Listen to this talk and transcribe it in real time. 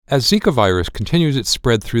As Zika virus continues its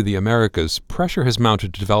spread through the Americas, pressure has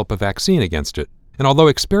mounted to develop a vaccine against it. And although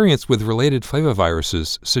experience with related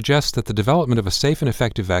flaviviruses suggests that the development of a safe and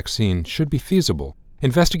effective vaccine should be feasible,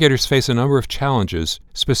 investigators face a number of challenges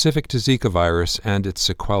specific to Zika virus and its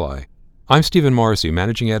sequelae. I'm Stephen Morrissey,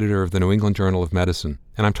 managing editor of the New England Journal of Medicine,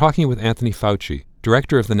 and I'm talking with Anthony Fauci,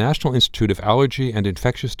 director of the National Institute of Allergy and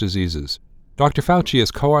Infectious Diseases. Dr. Fauci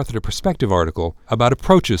has co-authored a perspective article about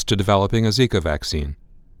approaches to developing a Zika vaccine.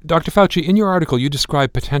 Dr. Fauci, in your article, you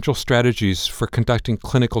describe potential strategies for conducting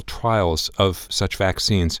clinical trials of such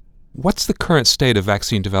vaccines. What's the current state of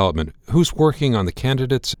vaccine development? Who's working on the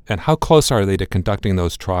candidates, and how close are they to conducting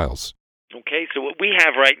those trials? Okay, so what we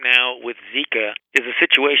have right now with Zika is a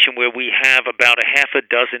situation where we have about a half a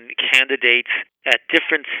dozen candidates at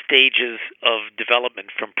different stages of development,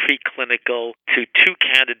 from preclinical to two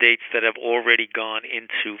candidates that have already gone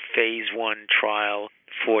into phase 1 trial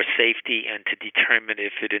for safety and to determine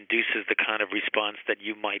if it induces the kind of response that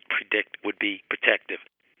you might predict would be protective.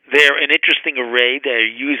 They're an interesting array. They're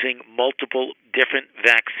using multiple different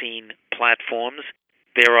vaccine platforms.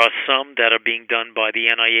 There are some that are being done by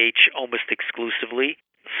the NIH almost exclusively,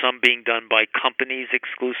 some being done by companies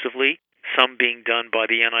exclusively, some being done by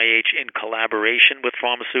the NIH in collaboration with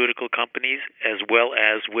pharmaceutical companies, as well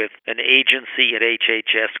as with an agency at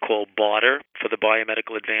HHS called BARDA, for the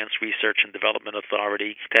Biomedical Advanced Research and Development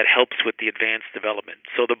Authority, that helps with the advanced development.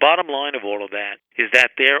 So the bottom line of all of that is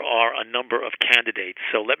that there are a number of candidates.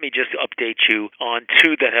 So let me just update you on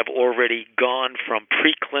two that have already gone from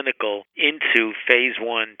preclinical into phase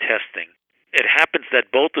 1 testing. It happens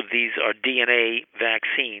that both of these are DNA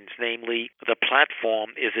vaccines, namely the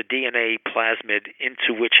platform is a DNA plasmid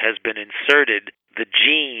into which has been inserted the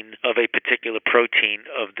gene of a particular protein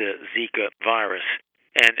of the Zika virus.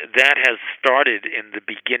 And that has started in the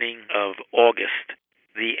beginning of August.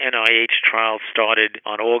 The NIH trial started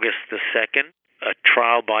on August the 2nd. A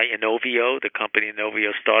trial by Inovio, the company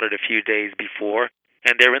Inovio, started a few days before.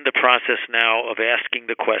 And they're in the process now of asking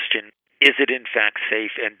the question, is it in fact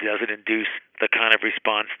safe, and does it induce the kind of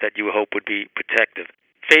response that you hope would be protective?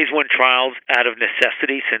 Phase 1 trials, out of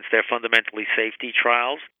necessity, since they're fundamentally safety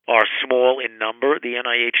trials, are small in number. The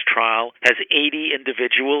NIH trial has 80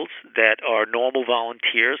 individuals that are normal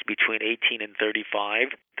volunteers between 18 and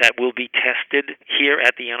 35 that will be tested here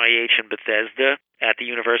at the NIH in Bethesda, at the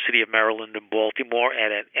University of Maryland in Baltimore,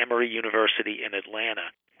 and at Emory University in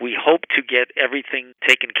Atlanta. We hope to get everything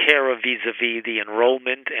taken care of vis-a-vis the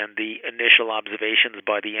enrollment and the initial observations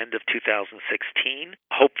by the end of 2016,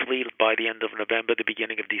 hopefully by the end of November, the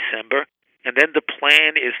beginning of December. And then the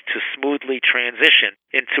plan is to smoothly transition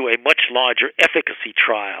into a much larger efficacy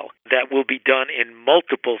trial that will be done in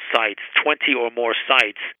multiple sites, 20 or more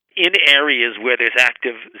sites, in areas where there's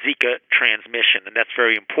active Zika transmission. And that's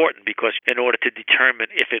very important, because in order to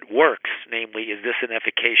determine if it works, namely, is this an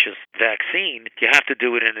efficacious vaccine, you have to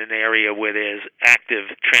do it in an area where there's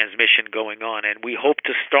active transmission going on. And we hope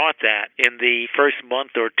to start that in the first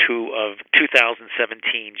month or two of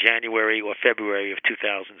 2017, January or February of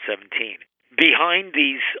 2017. Behind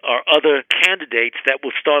these are other candidates that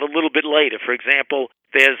will start a little bit later. For example,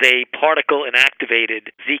 there's a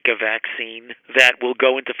particle-inactivated Zika vaccine that will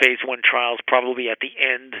go into phase 1 trials probably at the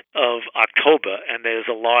end of October, and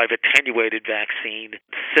there's a live attenuated vaccine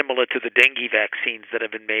similar to the dengue vaccines that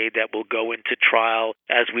have been made that will go into trial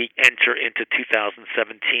as we enter into 2017.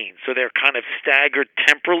 So they're kind of staggered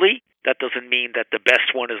temporally. That doesn't mean that the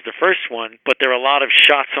best one is the first one, but there are a lot of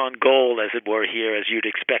shots on goal, as it were, here, as you'd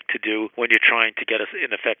expect to do when you're trying to get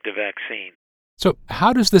an effective vaccine. So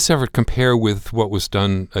how does this effort compare with what was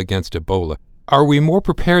done against Ebola? Are we more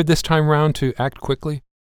prepared this time round to act quickly?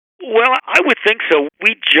 Well, I would think so.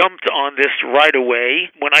 We jumped on this right away.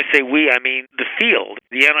 When I say we, I mean the field,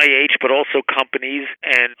 the NIH, but also companies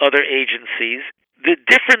and other agencies. The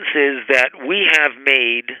difference is that we have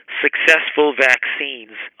made successful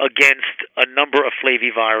vaccines against a number of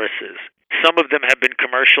flaviviruses. Some of them have been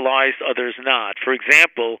commercialized, others not. For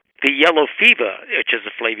example, the yellow fever, which is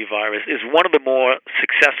a flavivirus, is one of the more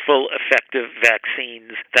successful, effective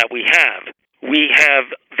vaccines that we have. We have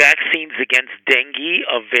vaccines against dengue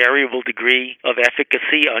of variable degree of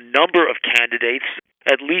efficacy, a number of candidates,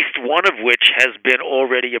 at least one of which has been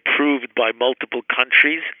already approved by multiple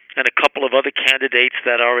countries, and a couple of other candidates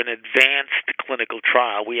that are in advanced clinical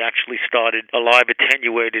trial. We actually started a live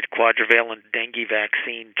attenuated quadrivalent dengue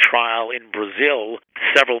vaccine trial in Brazil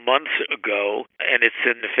several months ago, and it's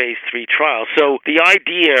in the phase 3 trial. So the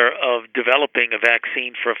idea of developing a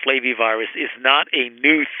vaccine for a flavivirus is not a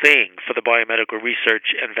new thing for the biomedical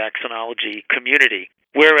research and vaccinology community.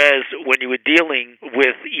 Whereas when you were dealing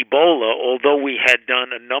with Ebola, although we had done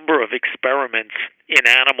a number of experiments in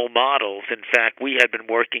animal models, in fact, we had been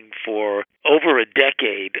working for over a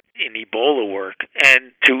decade in Ebola work,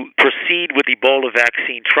 and to proceed with Ebola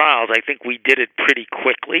vaccine trials, I think we did it pretty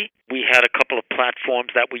quickly. We had a couple of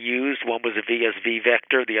platforms that we used. One was a VSV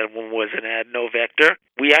vector, the other one was an adenovector.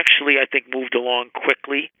 We actually, I think, moved along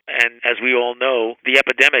quickly, and as we all know, the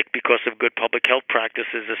epidemic, because of good public health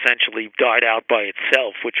practices, essentially died out by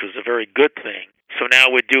itself, which was a very good thing. So now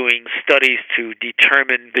we're doing studies to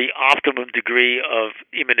determine the optimum degree of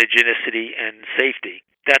immunogenicity and safety.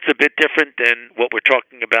 That's a bit different than what we're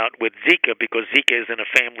talking about with Zika, because Zika is in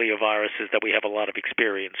a family of viruses that we have a lot of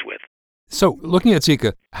experience with. So, looking at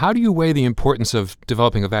Zika, how do you weigh the importance of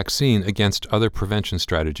developing a vaccine against other prevention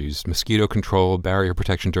strategies, mosquito control, barrier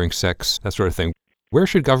protection during sex, that sort of thing? Where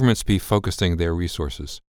should governments be focusing their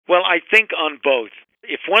resources? Well, I think on both.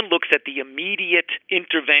 If one looks at the immediate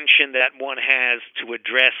intervention that one has to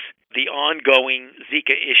address the ongoing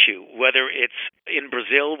Zika issue, whether it's in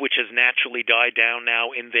Brazil, which has naturally died down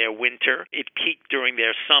now in their winter, it peaked during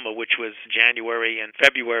their summer, which was January and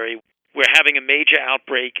February. We're having a major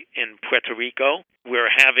outbreak in Puerto Rico.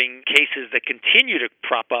 We're having cases that continue to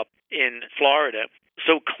crop up in Florida.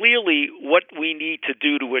 So clearly, what we need to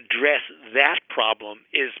do to address that problem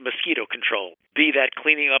is mosquito control, be that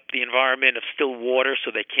cleaning up the environment of still water so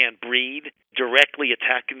they can't breed, directly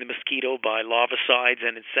attacking the mosquito by larvicides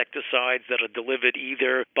and insecticides that are delivered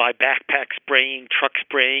either by backpack spraying, truck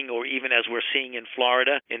spraying, or even as we're seeing in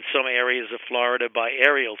Florida, in some areas of Florida, by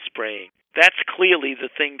aerial spraying. That's clearly the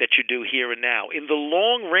thing that you do here and now. In the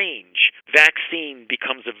long range, vaccine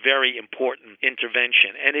becomes a very important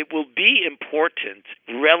intervention, and it will be important,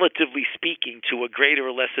 relatively speaking, to a greater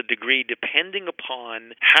or lesser degree, depending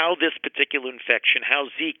upon how this particular infection, how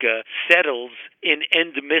Zika, settles in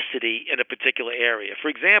endemicity in a particular area. For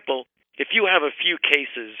example, if you have a few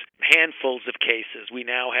cases, handfuls of cases, we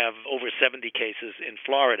now have over 70 cases in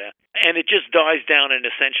Florida, and it just dies down and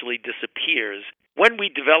essentially disappears, when we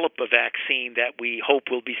develop a vaccine that we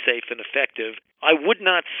hope will be safe and effective, I would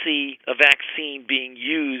not see a vaccine being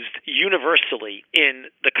used universally in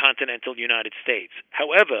the continental United States.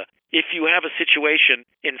 However, if you have a situation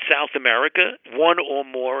in South America, one or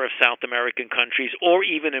more of South American countries, or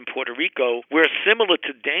even in Puerto Rico, where similar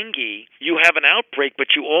to dengue, you have an outbreak,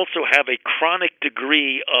 but you also have a chronic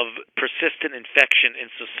degree of persistent infection in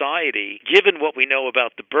society, given what we know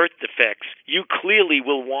about the birth defects, you clearly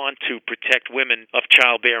will want to protect women of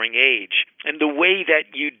childbearing age. And the way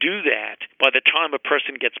that you do that, by the time a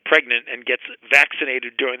person gets pregnant and gets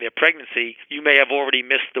vaccinated during their pregnancy, you may have already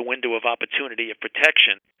missed the window of opportunity of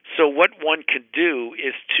protection. So what one can do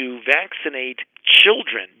is to vaccinate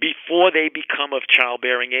children before they become of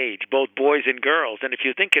childbearing age, both boys and girls. And if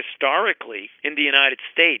you think historically in the United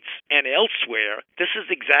States and elsewhere, this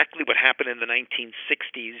is exactly what happened in the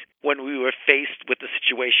 1960s when we were faced with the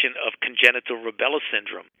situation of congenital rubella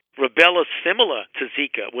syndrome. Rubella, similar to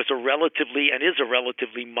Zika, was a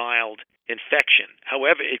relatively mild infection.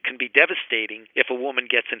 However, it can be devastating if a woman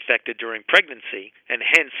gets infected during pregnancy, and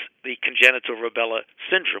hence the congenital rubella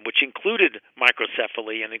syndrome, which included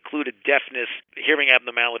microcephaly and included deafness, hearing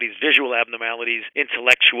abnormalities, visual abnormalities,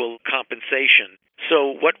 intellectual compensation.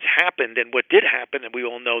 So what happened, and what did happen, and we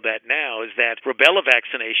all know that now, is that rubella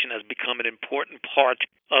vaccination has become an important part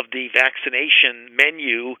of the vaccination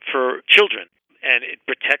menu for children. And it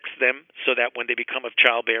protects them so that when they become of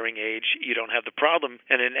childbearing age, you don't have the problem.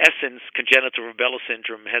 And in essence, congenital rubella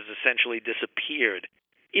syndrome has essentially disappeared.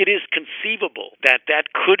 It is conceivable that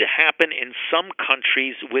that could happen in some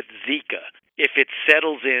countries with Zika if it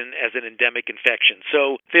settles in as an endemic infection.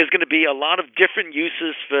 So there's going to be a lot of different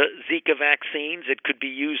uses for Zika vaccines. It could be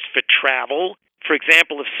used for travel. For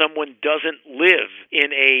example, if someone doesn't live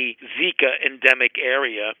in a Zika endemic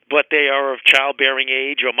area, but they are of childbearing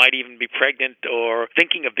age or might even be pregnant or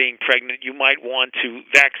thinking of being pregnant, you might want to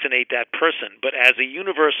vaccinate that person. But as a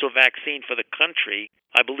universal vaccine for the country,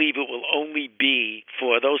 I believe it will only be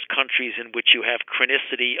for those countries in which you have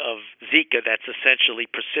chronicity of Zika that's essentially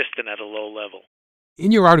persistent at a low level.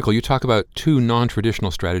 In your article, you talk about two non-traditional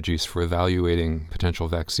strategies for evaluating potential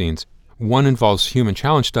vaccines. One involves human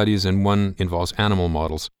challenge studies and one involves animal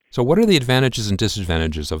models. So what are the advantages and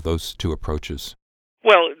disadvantages of those two approaches?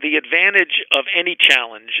 Well, the advantage of any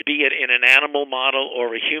challenge, be it in an animal model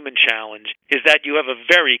or a human challenge, is that you have a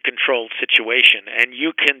very controlled situation and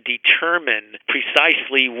you can determine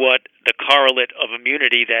precisely what the correlate of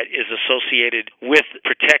immunity that is associated with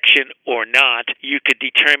protection or not. You could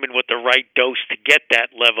determine what the right dose to get that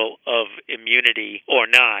level of immunity or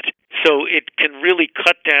not. So it can really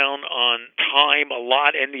cut down on time a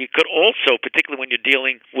lot, and you could also, particularly when you're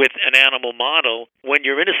dealing with an animal model, when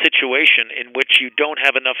you're in a situation in which you don't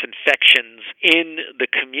have enough infections in the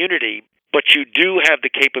community, but you do have the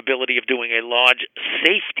capability of doing a large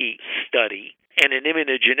safety study and an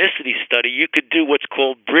immunogenicity study, you could do what's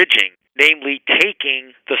called bridging, namely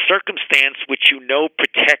taking the circumstance which you know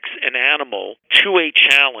protects an animal to a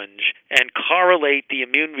challenge and correlate the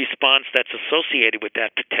immune response that's associated with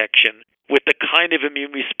that protection with the kind of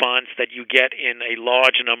immune response that you get in a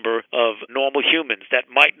large number of normal humans that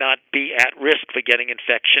might not be at risk for getting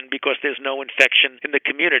infection because there's no infection in the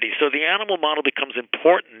community. So the animal model becomes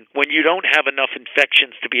important when you don't have enough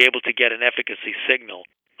infections to be able to get an efficacy signal.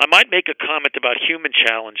 I might make a comment about human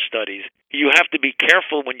challenge studies. You have to be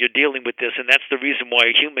careful when you're dealing with this, and that's the reason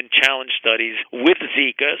why human challenge studies with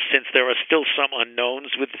Zika, since there are still some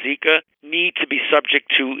unknowns with Zika, need to be subject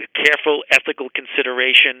to careful ethical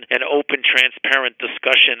consideration and open, transparent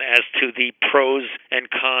discussion as to the pros and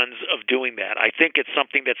cons of doing that. I think it's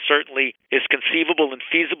something that certainly is conceivable and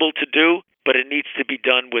feasible to do, but it needs to be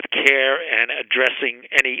done with care and addressing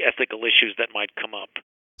any ethical issues that might come up.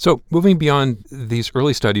 So, moving beyond these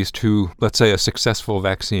early studies to, let's say, a successful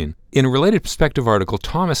vaccine. In a related perspective article,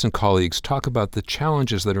 Thomas and colleagues talk about the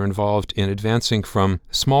challenges that are involved in advancing from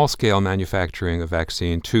small-scale manufacturing of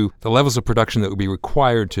vaccine to the levels of production that would be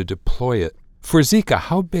required to deploy it. For Zika,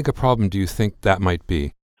 how big a problem do you think that might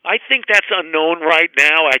be? I think that's unknown right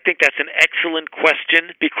now. I think that's an excellent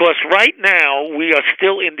question because right now we are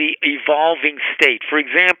still in the evolving state. For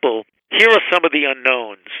example, here are some of the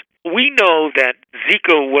unknowns. We know that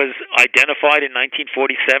Zika was identified in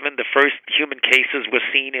 1947. The first human cases were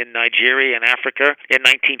seen in Nigeria and Africa in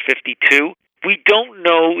 1952. We don't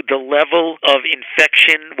know the level of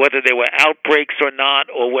infection, whether there were outbreaks or not,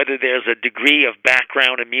 or whether there's a degree of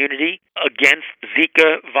background immunity against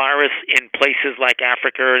Zika virus in places like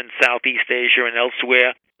Africa and Southeast Asia and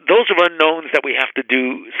elsewhere. Those are unknowns that we have to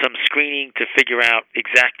do some screening to figure out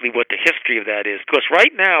exactly what the history of that is. Because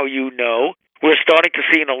right now, we're starting to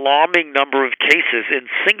see an alarming number of cases in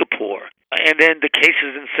Singapore. And then the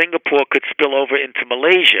cases in Singapore could spill over into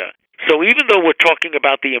Malaysia. So even though we're talking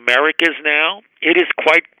about the Americas now, it is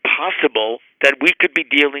quite possible that we could be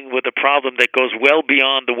dealing with a problem that goes well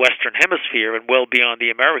beyond the Western Hemisphere and well beyond the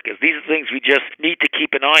Americas. These are things we just need to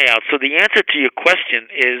keep an eye out. So the answer to your question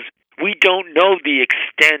is we don't know the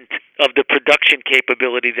extent of the production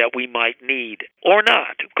capability that we might need, or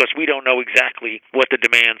not, because we don't know exactly what the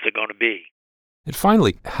demands are going to be. And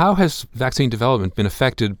finally, how has vaccine development been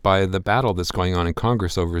affected by the battle that's going on in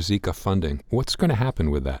Congress over Zika funding? What's going to happen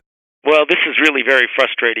with that? Well, this is really very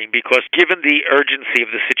frustrating because given the urgency of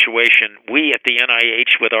the situation, we at the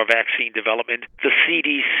NIH with our vaccine development, the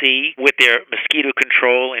CDC with their mosquito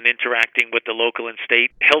control and interacting with the local and state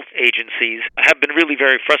health agencies have been really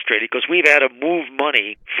very frustrated because we've had to move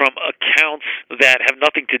money from accounts that have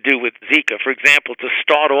nothing to do with Zika. For example, to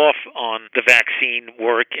start off on the vaccine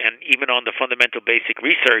work and even on the fundamental basic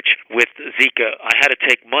research with Zika, I had to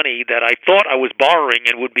take money that I thought I was borrowing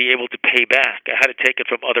and would be able to pay back. I had to take it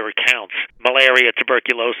from other accounts. Malaria,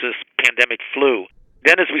 tuberculosis, pandemic flu.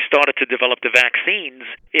 Then as we started to develop the vaccines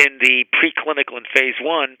in the preclinical and phase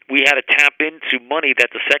 1, we had to tap into money that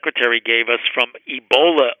the Secretary gave us from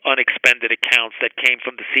Ebola unexpended accounts that came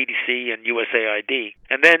from the CDC and USAID.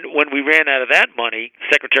 And then when we ran out of that money,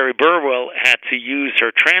 Secretary Burwell had to use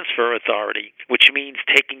her transfer authority, which means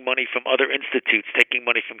taking money from other institutes, taking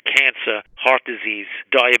money from cancer, heart disease,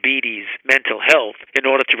 diabetes, mental health, in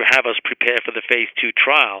order to have us prepare for the phase 2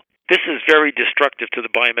 trial. This is very destructive to the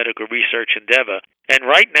biomedical research endeavor. And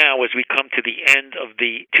right now, as we come to the end of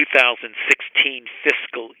the 2016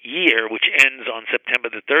 fiscal year, which ends on September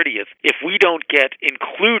the 30th, if we don't get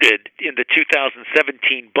included in the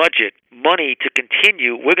 2017 budget money to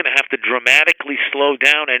continue, we're going to have to dramatically slow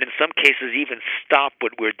down and in some cases even stop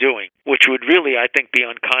what we're doing, which would really, I think, be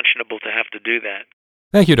unconscionable to have to do that.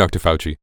 Thank you, Dr. Fauci.